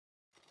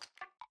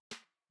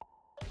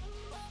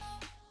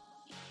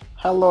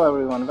Hello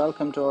everyone,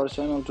 welcome to our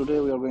channel. Today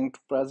we are going to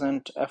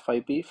present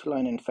FIP,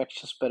 Feline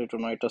Infectious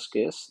Peritonitis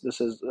case.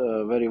 This is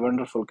a very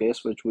wonderful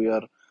case which we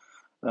are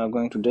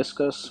going to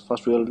discuss.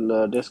 First we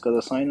will discuss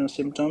the sign and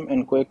symptom.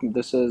 In quick,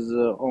 this is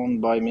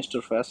owned by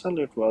Mr. Faisal.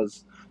 It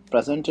was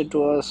presented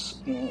to us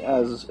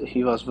as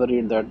he was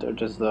worried that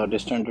it is the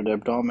distended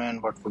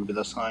abdomen, what would be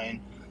the sign.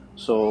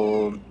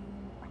 So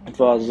it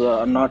was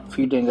not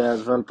feeding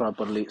as well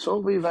properly. So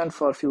we went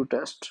for a few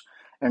tests.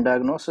 In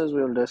diagnosis,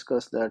 we will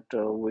discuss that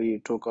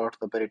we took out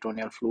the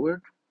peritoneal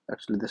fluid.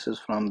 Actually, this is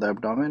from the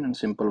abdomen in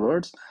simple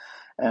words.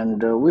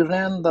 And we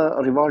ran the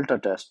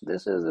Revalta test.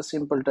 This is a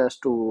simple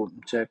test to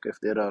check if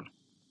there are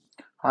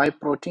high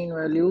protein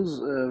values,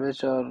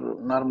 which are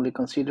normally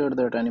considered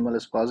that animal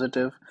is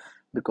positive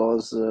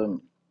because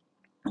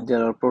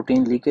there are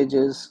protein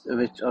leakages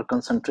which are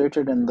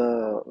concentrated in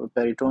the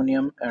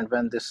peritoneum, and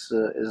when this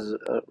is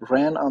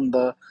ran on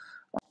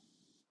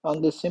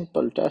the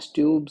simple test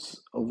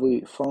tubes,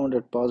 we found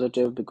it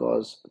positive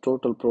because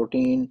total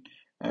protein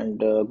and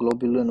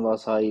globulin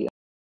was high.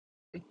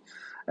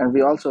 And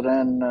we also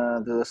ran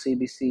the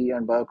CBC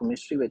and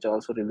biochemistry, which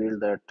also revealed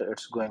that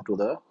it's going to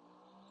the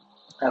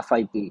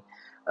FIP.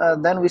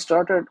 Then we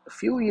started a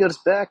few years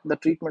back. The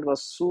treatment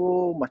was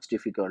so much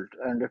difficult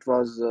and it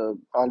was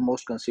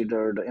almost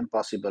considered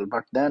impossible.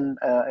 But then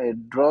a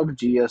drug,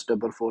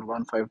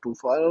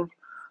 GS441524,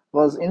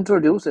 was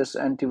introduced as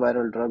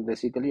antiviral drug.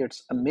 Basically,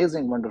 it's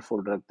amazing,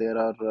 wonderful drug. There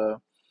are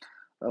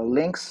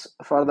links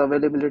for the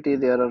availability.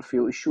 There are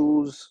few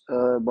issues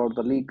about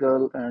the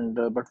legal, and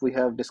but we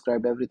have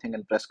described everything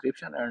in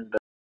prescription. And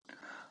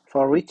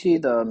for Richie,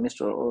 the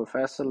Mr.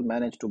 Faisal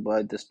managed to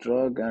buy this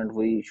drug, and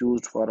we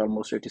used for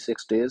almost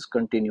 86 days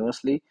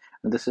continuously.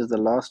 And this is the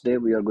last day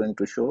we are going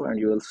to show, and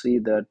you will see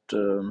that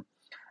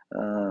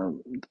uh,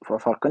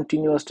 for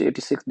continuous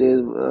 86 days,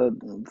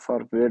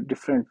 for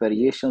different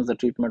variations, the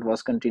treatment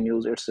was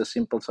continuous. It's a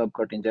simple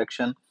subcut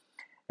injection.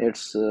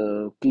 It's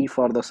key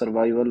for the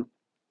survival.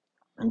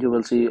 You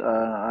will see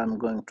I'm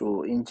going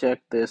to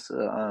inject this in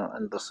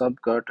the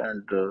subcut,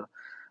 and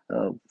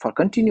for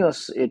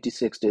continuous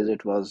 86 days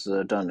it was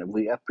done.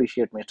 We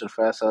appreciate Mr.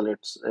 Faisal.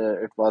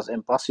 It was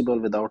impossible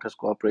without his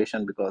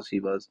cooperation because he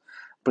was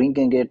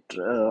bringing it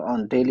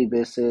on daily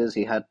basis.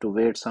 He had to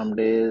wait some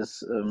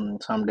days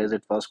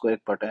it was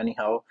quick, but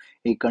anyhow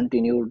he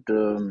continued.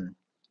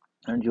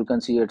 And you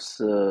can see it's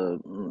the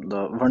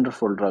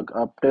wonderful drug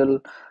up till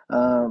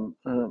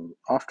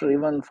after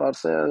even for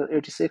say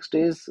 86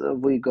 days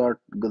we got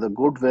the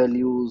good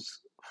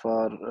values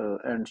for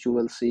and you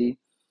will see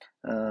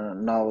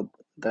now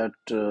that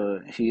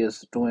he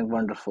is doing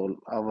wonderful.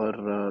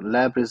 Our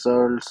lab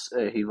results,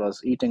 he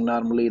was eating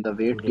normally, the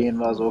weight gain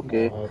was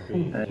okay.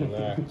 Happy,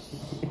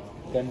 relaxed,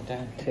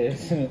 contented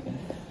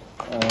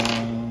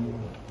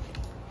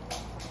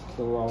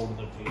throughout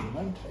the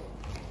treatment.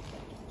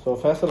 So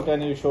Faisal,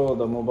 can you show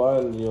the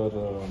mobile your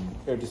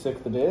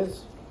 86th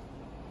days?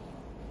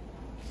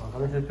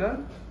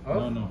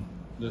 No.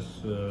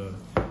 Just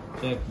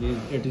check these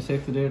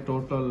 86 day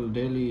total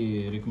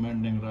daily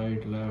recommending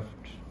right, left.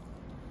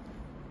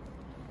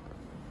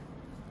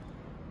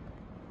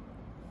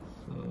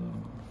 So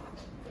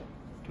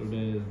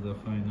today is the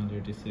final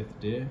 86th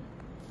day,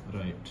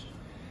 right?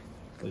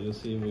 So you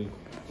see we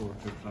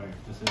put it right.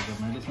 This is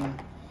the medicine.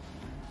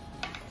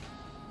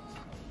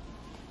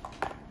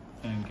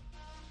 Thank you.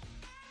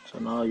 So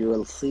now you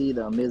will see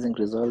the amazing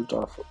result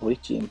of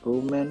Richie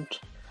improvement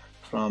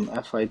from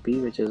FIP,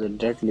 which is a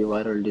deadly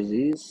viral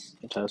disease.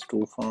 It has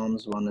two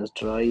forms, one is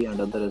dry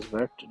and other is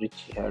wet.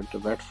 Richie had the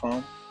wet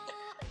form.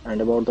 And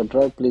about the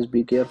drug, please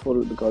be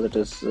careful because it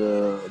is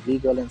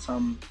legal in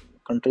some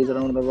countries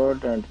around the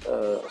world, and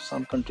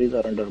some countries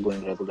are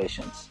undergoing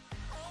regulations.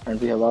 And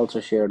we have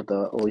also shared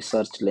the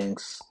research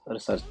links,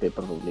 research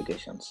paper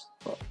publications.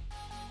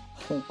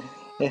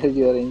 If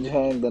you are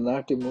enjoying the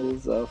naughty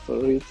moves of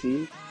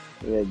Richie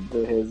with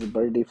his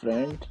birdie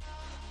friend,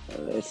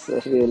 it's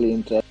really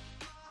interesting.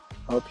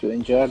 Hope you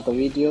enjoyed the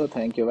video.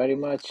 Thank you very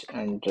much,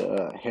 and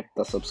hit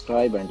the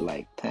subscribe and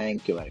like.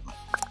 Thank you very much.